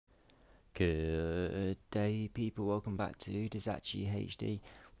Good day, people. Welcome back to Disachi HD.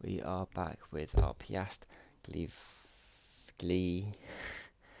 We are back with our Piast Glee.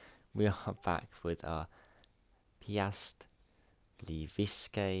 We are back with our Piast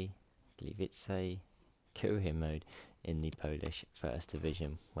Gliwice career mode in the Polish First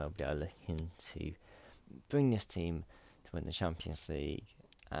Division, where we are looking to bring this team to win the Champions League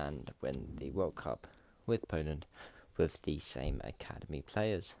and win the World Cup with Poland with the same academy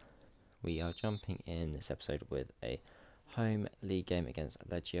players. We are jumping in this episode with a home league game against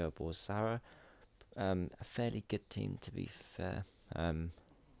Legia Warszawa. A fairly good team, to be fair. It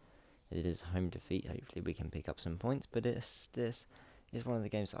is a home defeat. Hopefully we can pick up some points, but this is one of the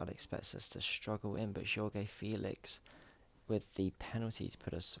games I'd expect us to struggle in. But Jorge Felix, with the penalties,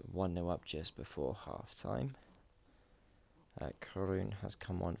 put us 1-0 up just before half time. Karun has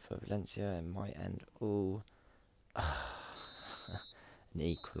come on for Valencia and might end all. An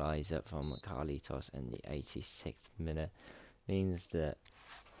equaliser from Carlitos in the 86th minute means that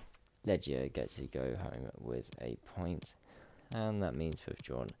Legia get to go home with a point, and that means we've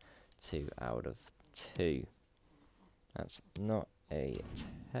drawn 2 out of 2. That's not a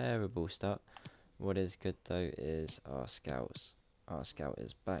terrible start. What is good though is our scout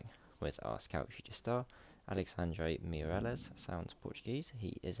is back with our scout future star, Alexandre Mireles. Sounds Portuguese.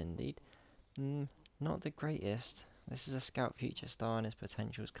 He is indeed. Not the greatest. This is a scout future star and his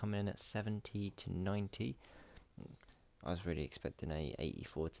potential's coming in at 70 to 90. I was really expecting a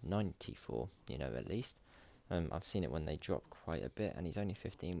 84 to 94, at least. I've seen it when they drop quite a bit, and he's only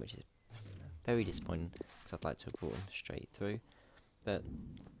 15, which is very disappointing because I'd like to have brought him straight through. But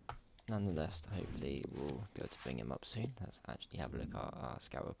nonetheless, hopefully we'll be able to bring him up soon. Let's actually have a look at our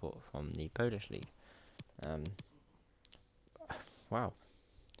scout report from the Polish League. Wow.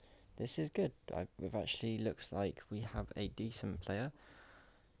 This is good. It actually looks like we have a decent player.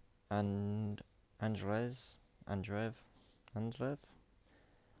 And Andrev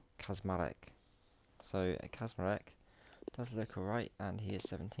Kazmarek. So Kazmarek does look alright, and he is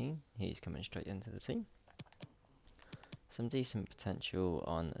 17. He's coming straight into the team. Some decent potential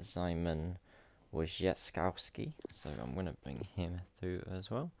on Szymon Wojciechowski, so I'm going to bring him through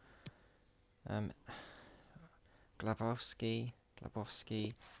as well. Glabowski,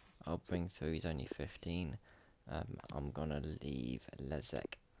 I'll bring through. He's only 15. I'm gonna leave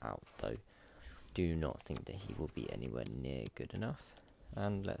Lezek out though. Do not think that he will be anywhere near good enough.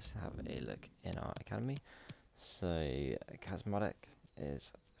 And let's have a look in our academy. So Kazmarek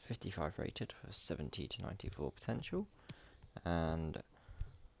is 55 rated for 70 to 94 potential, and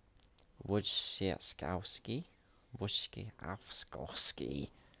Wojciechowski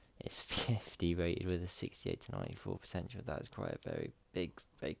is 50 rated with a 68 to 94 potential. That is quite a very big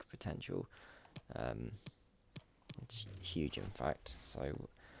potential. It's huge, in fact. So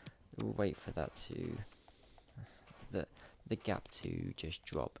we'll wait for that to the gap to just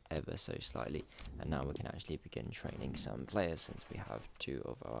drop ever so slightly, and now we can actually begin training some players since we have 2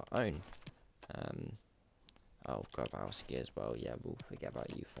 of our own. Grabowski as well. Yeah, we'll forget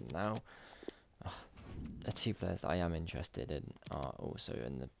about you for now. The 2 players I am interested in are also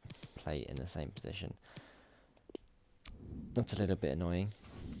in the play in the same position. That's a little bit annoying,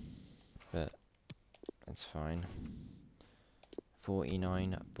 but it's fine.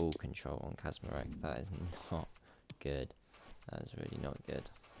 49 ball control on Kazmarek. That is not good. That is really not good.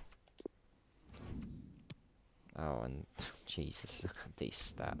 Oh, and Jesus, look at these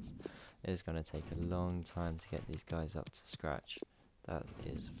stats. It's going to take a long time to get these guys up to scratch. That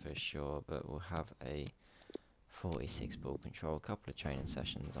is for sure, but we'll have a 46 ball control, a couple of training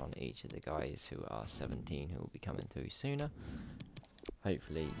sessions on each of the guys who are 17 who will be coming through sooner.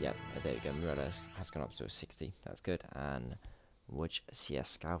 Hopefully, yep, there we go. Mireles has gone up to a 60, that's good, and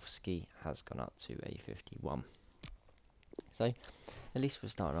Wojciechowski has gone up to a 51. So, at least we're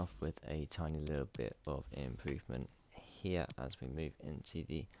starting off with a tiny little bit of improvement here as we move into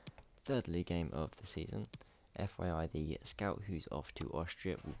the 3rd league game of the season. FYI, the scout who's off to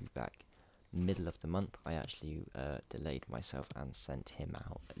Austria will be back middle of the month. I actually delayed myself and sent him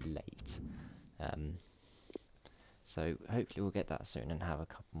out late. So hopefully we'll get that soon and have a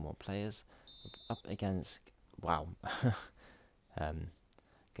couple more players up against, wow,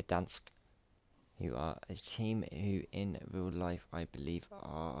 Gdansk, who are a team who in real life I believe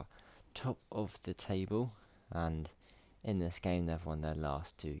are top of the table, and in this game they've won their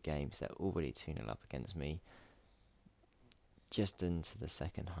last 2 games. They're already 2-0 up against me. Just into the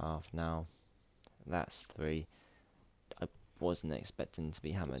second half now. That's 3. I wasn't expecting to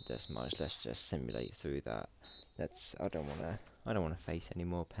be hammered this much. Let's just simulate through that. I don't wanna face any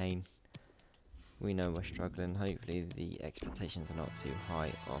more pain. we know we're struggling. Hopefully the expectations are not too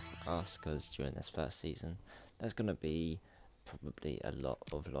high of us, because during this first season there's going to be probably a lot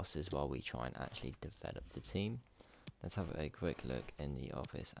of losses while we try and actually develop the team. Let's have a quick look in the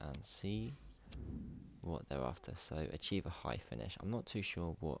office and see what they're after. So achieve a high finish. I'm not too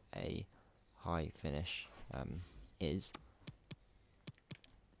sure what a high finish is.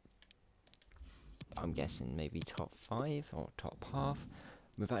 I'm guessing maybe top 5 or top half.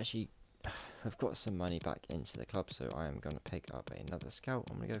 We've got some money back into the club, so I am going to pick up another scout.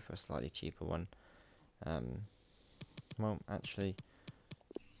 I'm going to go for a slightly cheaper one. Well, actually,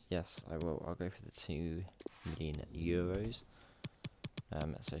 yes, I will. I'll go for the €2 million.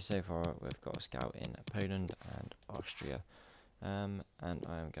 So far we've got a scout in Poland and Austria. And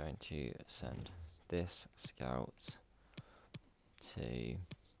I am going to send this scout to...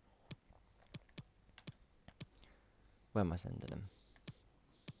 Where am I sending him?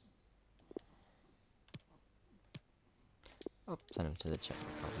 I'll send him to the Czech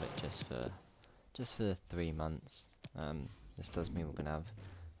Republic just for the 3 months. This does mean we're going to have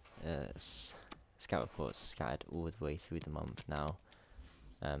scout reports scattered all the way through the month now.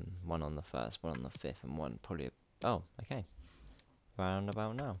 One on the 1st, one on the 5th, and one probably... Oh, okay. Round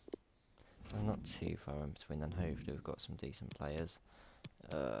about now. There's not too far in between, then hopefully we've got some decent players.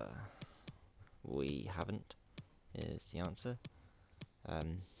 We haven't, is the answer.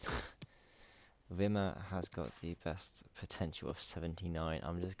 Wimmer has got the best potential of 79.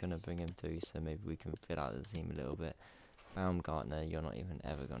 I'm just going to bring him through so maybe we can fill out the team a little bit. Baumgartner, you're not even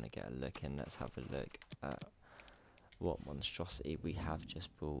ever going to get a look in. Let's have a look at what monstrosity we have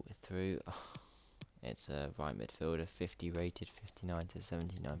just brought through. Oh, it's a right midfielder, 50 rated, 59 to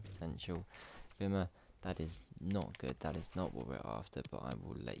 79 potential. Wimmer, that is not good. That is not what we're after, but I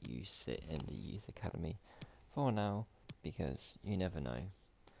will let you sit in the youth academy for now, because you never know.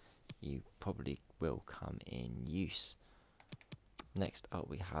 You probably will come in use. Next up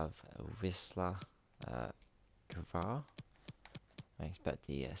we have Wisla Kvar. I expect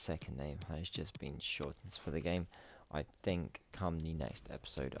the second name has just been shortened for the game. I think come the next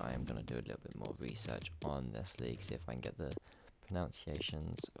episode I am going to do a little bit more research on this league, see if I can get the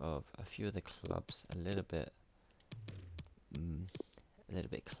pronunciations of a few of the clubs a little bit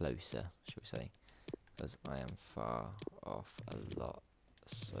closer, should we say, because I am far off a lot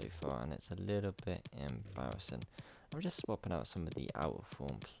so far and it's a little bit embarrassing. I'm just swapping out some of the out of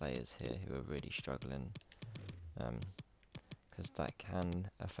form players here who are really struggling, because that can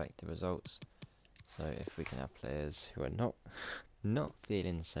affect the results. So if we can have players who are not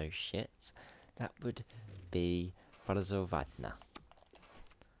feeling so shit, that would be bardzo ładne.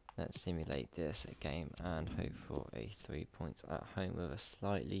 Let's simulate this game and hope for a 3 points at home with a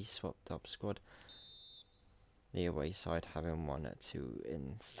slightly swapped up squad. The away side having 1, 2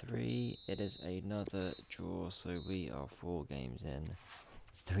 in 3. It is another draw, so we are 4 games in,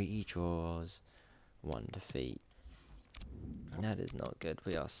 3 draws, 1 defeat. That is not good.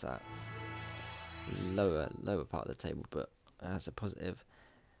 We are sat lower part of the table, but as a positive,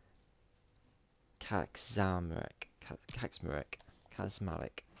 Kaczmarek has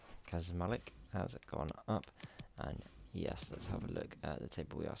gone up, and yes, let's have a look at the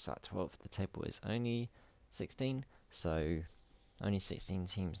table. We are sat 12th. The table is only 16, so only 16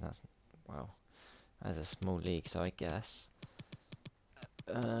 teams. That's, wow, as a small league. So I guess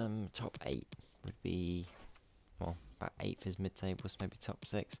top 8 would be, well, about 8th is mid-table, so maybe top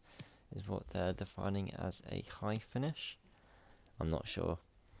 6 is what they're defining as a high finish. I'm not sure.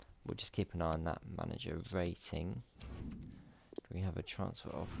 We'll just keep an eye on that manager rating. Do we have a transfer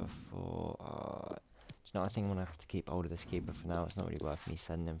offer for... do you know, I think I'm going to have to keep hold of this keeper for now. It's not really worth me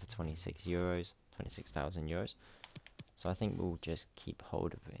sending him for €26, 26,000 euros. So I think we'll just keep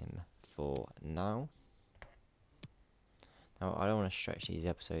hold of him for now. Now, I don't want to stretch these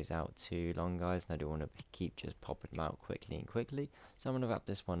episodes out too long, guys, and I don't want to keep just popping them out quickly. So I'm going to wrap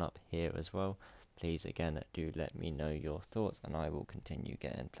this one up here as well. Please, again, do let me know your thoughts, and I will continue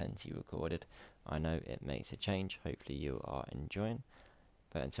getting plenty recorded. I know it makes a change. Hopefully you are enjoying.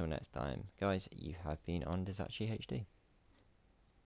 But until next time, guys, you have been on Disachi HD.